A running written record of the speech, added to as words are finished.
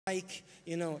like,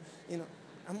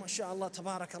 and mashallah,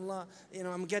 tabarakallah,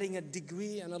 I'm getting a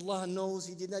degree, and Allah knows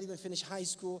he did not even finish high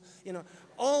school.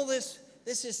 All this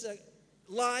is a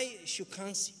lie she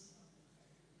can't see.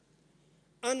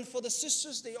 And for the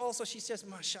sisters, she says,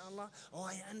 mashallah, oh,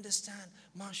 I understand,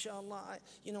 mashallah,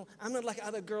 I'm not like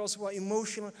other girls who are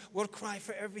emotional, will cry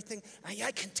for everything.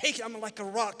 I can take it, I'm like a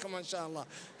rock, mashallah.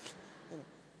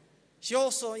 She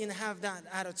also, have that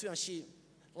attitude, and she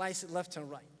likes it left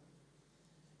and right.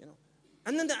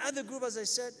 And then the other group, as I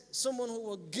said, someone who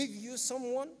will give you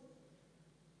someone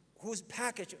who's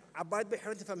packaged, abide by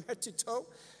her from head to toe,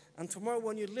 and tomorrow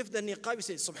when you lift the niqab, you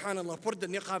say, subhanallah, put the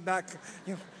niqab back.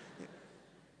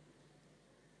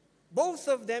 Both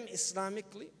of them,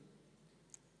 Islamically,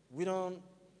 we don't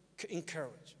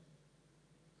encourage.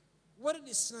 What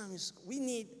Islam is, we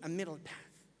need a middle path.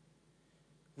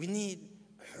 We need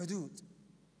hudud.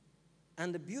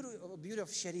 And the beauty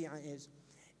of Sharia is,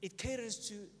 it caters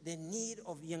to the need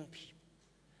of young people.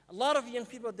 A lot of young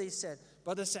people, they said,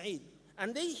 Brother Saeed,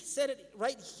 and they said it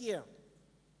right here.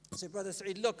 They said, Brother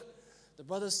Saeed, look, the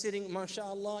brother's sitting,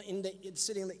 mashallah,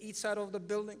 sitting on the east side of the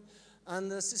building, and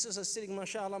the sisters are sitting,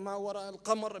 mashallah, ma wara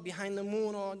al-qamar, behind the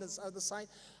moon or on the other side.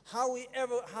 How we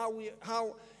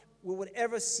would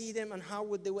ever see them, and how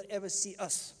would they ever see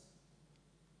us?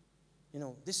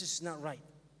 This is not right.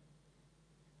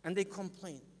 And they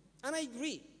complain. And I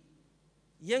agree.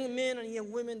 Young men and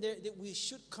young women, we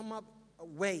should come up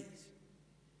ways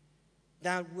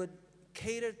that would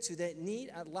cater to that need,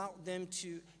 allow them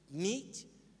to meet,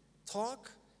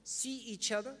 talk, see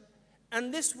each other.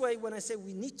 And this way, when I say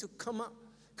we need to come out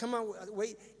with a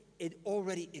way, it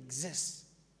already exists.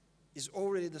 It's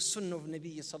already the sunnah of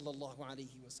Nabi sallallahu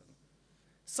alayhi wa sallam.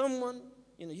 Someone,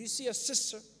 you see a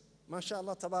sister,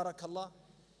 mashallah, tabarakallah.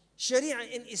 Sharia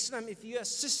in Islam, if you're a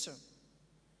sister,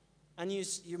 and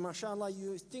you mashallah,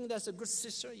 you think that's a good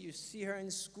sister, you see her in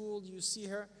school, you see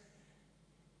her,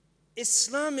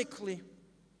 Islamically,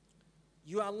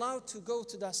 you are allowed to go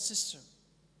to that sister.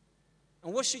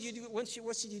 And what should you do? What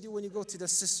should you do when you go to the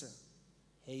sister?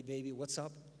 Hey baby, what's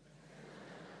up?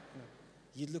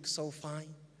 You look so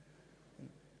fine.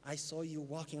 I saw you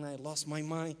walking and I lost my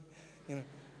mind.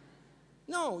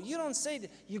 No, you don't say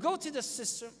that. You go to the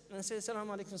sister and say,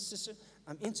 Assalamu alaikum, sister,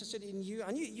 I'm interested in you.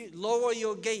 And you lower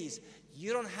your gaze.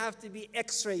 You don't have to be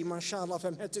x-ray, mashallah,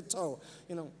 from head to toe.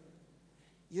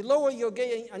 You lower your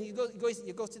gaze and you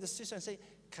go to the sister and say,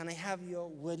 can I have your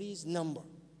wali's number?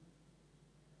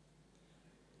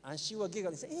 And she will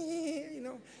giggle and say,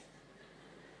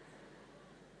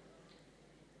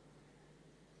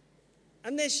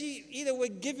 And then she either will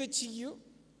give it to you,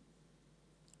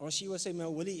 or she will say, my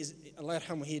wali is, Allah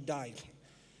yarhamu, he died.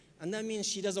 And that means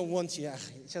she doesn't want you.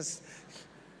 Just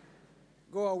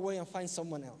go away and find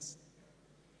someone else.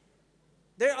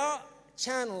 There are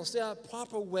channels, there are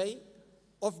proper way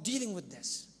of dealing with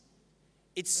this.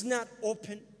 It's not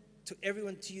open to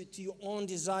everyone, to your own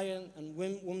desire and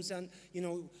whims, and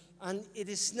and it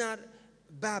is not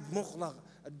bab mughlaq,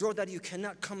 a door that you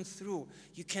cannot come through.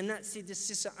 You cannot see this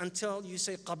sister until you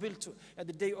say qabiltu at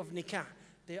the day of nikah.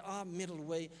 There are middle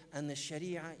way, and the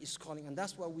Sharia is calling, and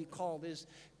that's why we call this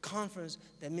conference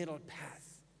the middle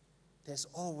path. There's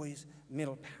always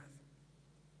middle path.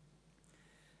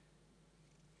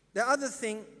 The other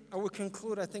thing, I will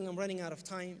conclude, I think I'm running out of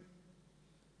time.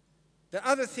 The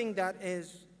other thing that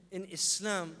is in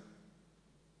Islam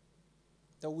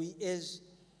that is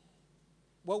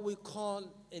what we call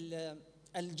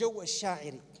al-jaw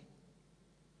al-sha'iri,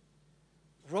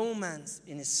 romance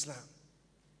in Islam.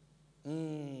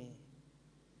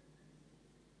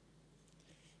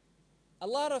 A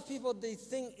lot of people, they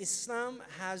think Islam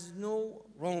has no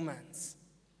romance.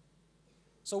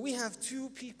 So we have two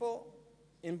people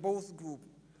in both groups.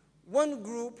 One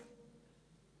group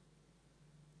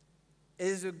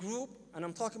is a group, and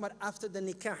I'm talking about after the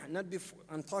nikah, not before.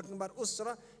 I'm talking about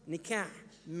usra, nikah,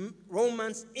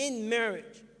 romance in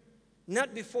marriage,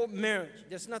 not before marriage.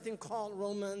 There's nothing called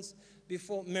romance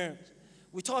before marriage.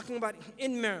 We're talking about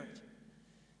in marriage.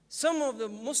 Some of the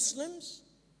Muslims,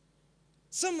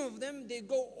 some of them, they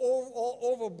go all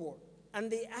overboard,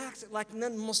 and they act like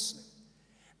non-Muslim.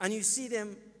 And you see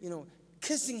them,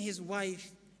 kissing his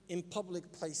wife in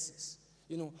public places,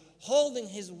 holding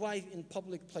his wife in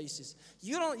public places.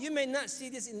 You may not see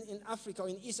this in Africa or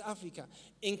in East Africa.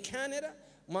 In Canada,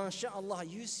 mashallah,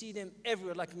 you see them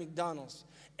everywhere like McDonald's.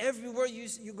 Everywhere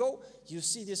you go, you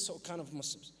see this kind of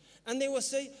Muslims. And they will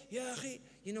say, Ya akhi,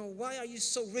 why are you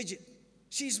so rigid?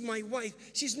 She's my wife.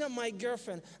 She's not my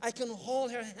girlfriend. I can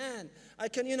hold her hand. I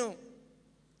can,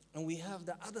 And we have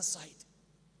the other side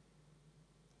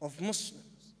of Muslims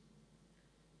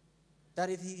that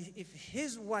if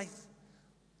his wife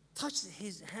touched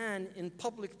his hand in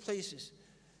public places,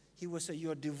 he would say,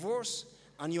 you're divorced,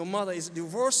 and your mother is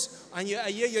divorced, and your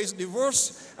ayaya is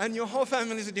divorced, and your whole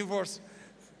family is divorced.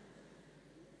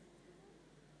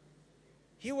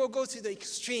 He will go to the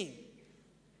extreme.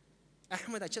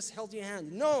 Ahmed, I just held your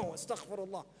hand. No,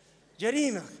 astaghfirullah.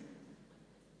 Jarima.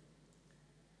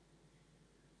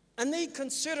 And they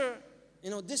consider,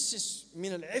 this is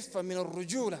min al-iffa, min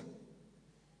al-rujula,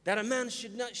 that a man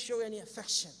should not show any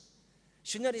affection,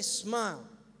 should not smile.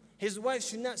 His wife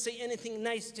should not say anything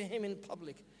nice to him in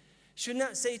public, should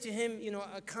not say to him,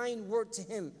 a kind word to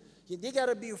him. They got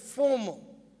to be formal.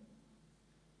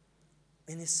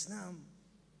 In Islam,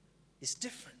 it's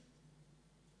different.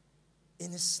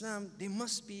 In Islam, there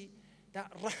must be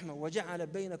that rahmah. وَجَعَلَ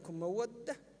بَيْنَكُمْ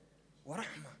مَوَدَّةً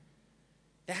وَرَحْمَةً.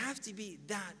 There have to be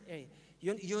that.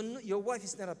 Your wife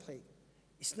is not a plague.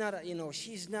 It's not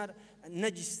she's not a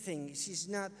najis thing. She's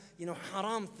not,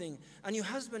 haram thing. And your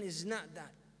husband is not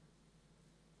that.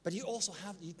 But you also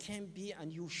you can't be,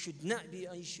 and you should not be,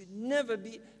 and you should never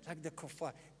be like the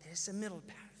kuffar. There's a middle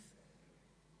path.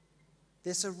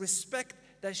 There's a respect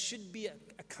that should be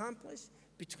accomplished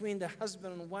between the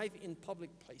husband and wife in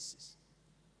public places.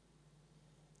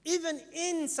 Even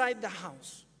inside the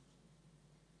house,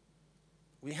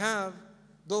 we have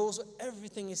those,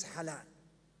 everything is halal.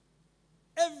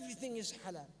 Everything is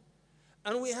halal.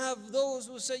 And we have those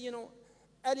who say,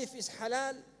 alif is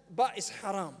halal, ba is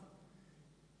haram.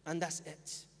 And that's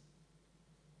it.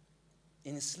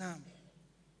 In Islam,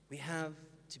 we have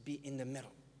to be in the middle.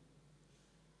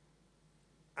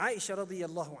 Aisha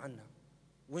radiyallahu anha,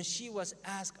 when she was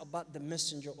asked about the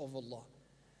Messenger of Allah,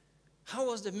 how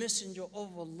was the Messenger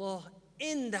of Allah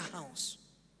in the house?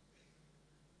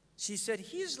 She said,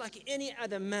 he's like any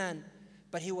other man,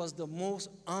 but he was the most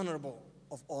honorable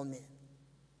of all men.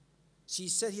 She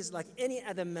said he's like any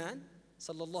other man,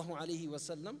 sallallahu alayhi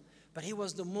wasallam, but he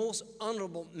was the most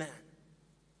honorable man.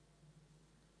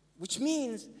 Which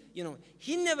means,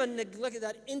 he never neglected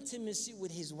that intimacy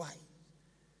with his wife.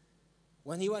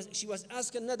 When she was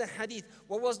asked another hadith,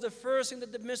 what was the first thing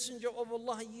that the Messenger of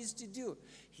Allah used to do?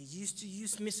 He used to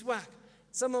use miswak.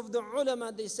 Some of the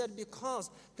ulama, they said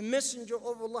because the Messenger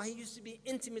of Allah, he used to be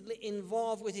intimately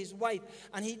involved with his wife,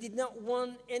 and he did not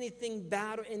want anything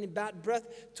bad or any bad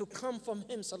breath to come from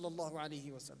him, sallallahu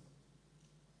alayhi wa sallam.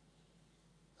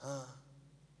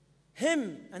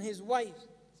 Him and his wife,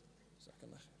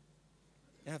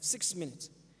 you have 6 minutes.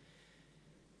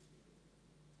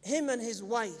 Him and his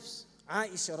wives,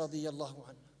 Aisha radiyallahu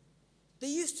anha, they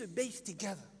used to bathe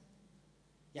together.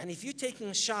 And if you're taking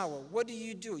a shower, what do?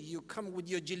 You come with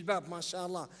your jilbab,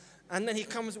 mashallah, and then he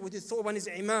comes with his thob and his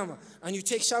imama, and you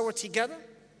take shower together?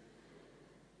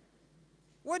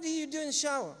 What do you do in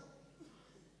shower?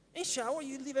 In shower,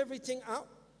 you leave everything out,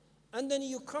 and then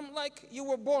you come like you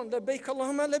were born, labayk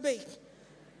Allahumma labayk.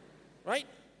 Right?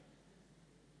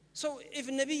 So if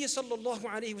Nabi sallallahu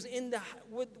alayhi was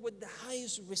with the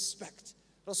highest respect,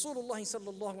 Rasulullah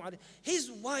sallallahu alayhi,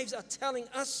 his wives are telling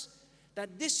us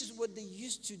that this is what they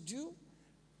used to do,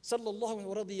 sallallahu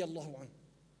radiyallahu anhu.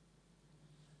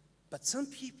 But some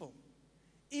people,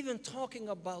 even talking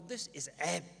about this is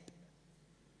ab.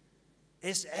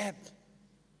 It's ab.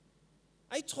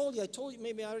 I told you,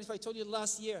 maybe if I told you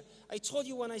last year, I told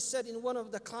you when I said in one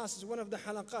of the classes, one of the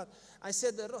halaqat, I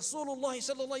said that Rasulullah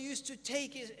sallallahu used to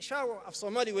take his shower of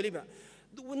Somali waliba.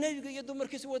 والنبي يدو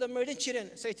مركز ودا مردين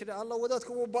شرين سيد الله وداتك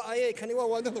وباء كاني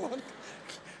وادن.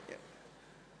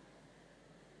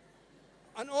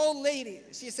 An old lady,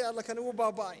 she said Allah كاني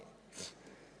وباء.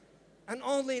 An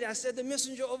old lady, I said the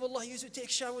Messenger of Allah used to take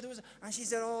shower, and she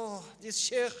said, oh, this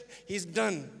Sheikh, he's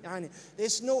done.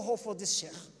 There's no hope for this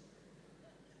Sheikh.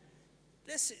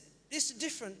 This is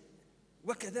different.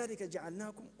 وَكَذَلِكَ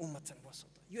جَعَلْنَاكُمْ أُمَّةً وَسَطًا.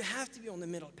 You have to be on the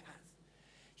middle path.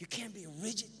 You can't be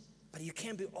rigid, but you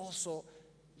can't be also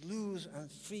loose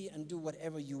and free and do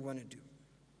whatever you want to do.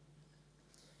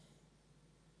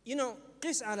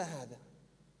 قِسْ عَلَى هَذَا.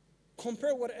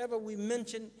 Compare whatever we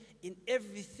mentioned in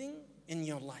everything in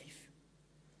your life.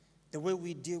 The way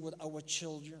we deal with our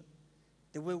children,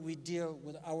 the way we deal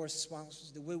with our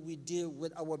spouses, the way we deal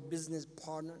with our business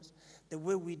partners, the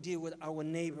way we deal with our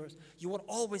neighbors. You will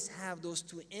always have those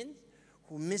two ends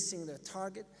who are missing their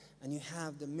target, and you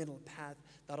have the middle path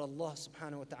that Allah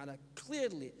subhanahu wa ta'ala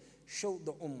clearly showed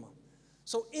the ummah.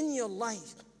 So in your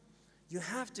life, you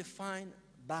have to find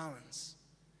balance.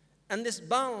 And this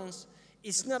balance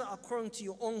is not according to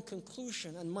your own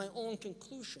conclusion and my own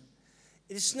conclusion.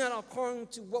 It is not according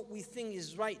to what we think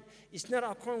is right. It's not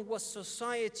according to what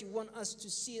society wants us to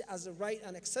see as right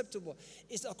and acceptable.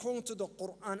 It's according to the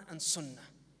Quran and Sunnah.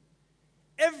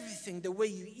 Everything, the way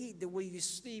you eat, the way you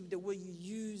sleep, the way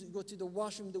you go to the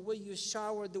washroom, the way you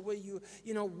shower, the way you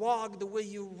walk, the way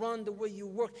you run, the way you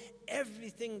work,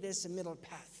 everything, there's a middle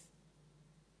path.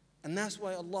 And that's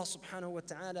why Allah subhanahu wa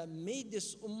ta'ala made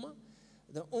this ummah,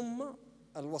 the ummah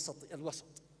al-wasat.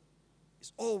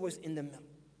 It's always in the middle,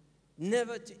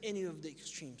 never to any of the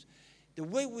extremes. The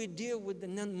way we deal with the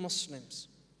non-Muslims,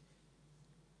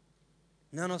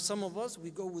 some of us, we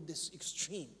go with this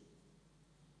extreme.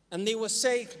 And they will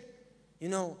say,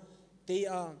 they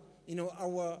are,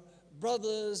 our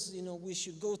brothers, we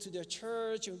should go to their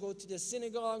church, and go to the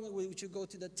synagogue, we should go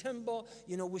to the temple,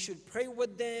 we should pray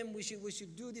with them, we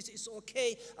should do this, it's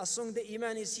okay, as long as the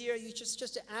iman is here,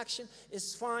 just the action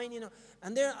is fine,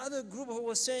 And there are other group who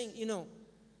were saying,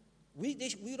 we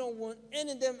don't want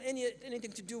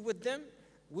anything to do with them.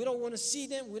 We don't want to see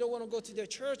them. We don't want to go to their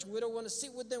church. We don't want to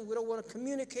sit with them. We don't want to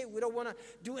communicate. We don't want to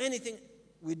do anything.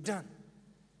 We're done.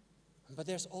 But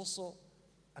there's also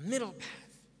a middle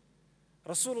path.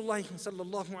 Rasulullah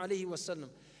sallallahu alayhi wa sallam,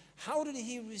 how did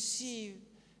he receive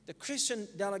the Christian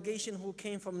delegation who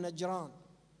came from Najran?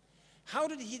 How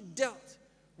did he deal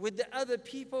with the other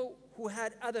people who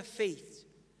had other faiths?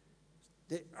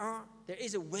 There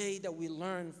is a way that we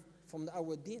learn from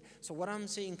our deen. So what I'm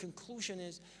saying in conclusion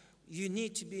is, you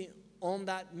need to be on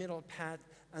that middle path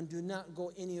and do not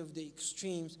go any of the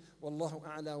extremes. Wallahu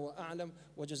a'la wa a'lam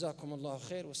wa jazakum Allahu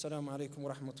khair wa assalamu alaikum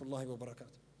wa rahmatullahi wa barakatuh.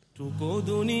 Tuko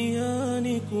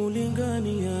duniani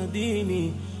kulingania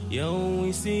dini ya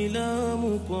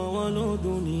Uislamu kwa walo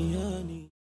duniani.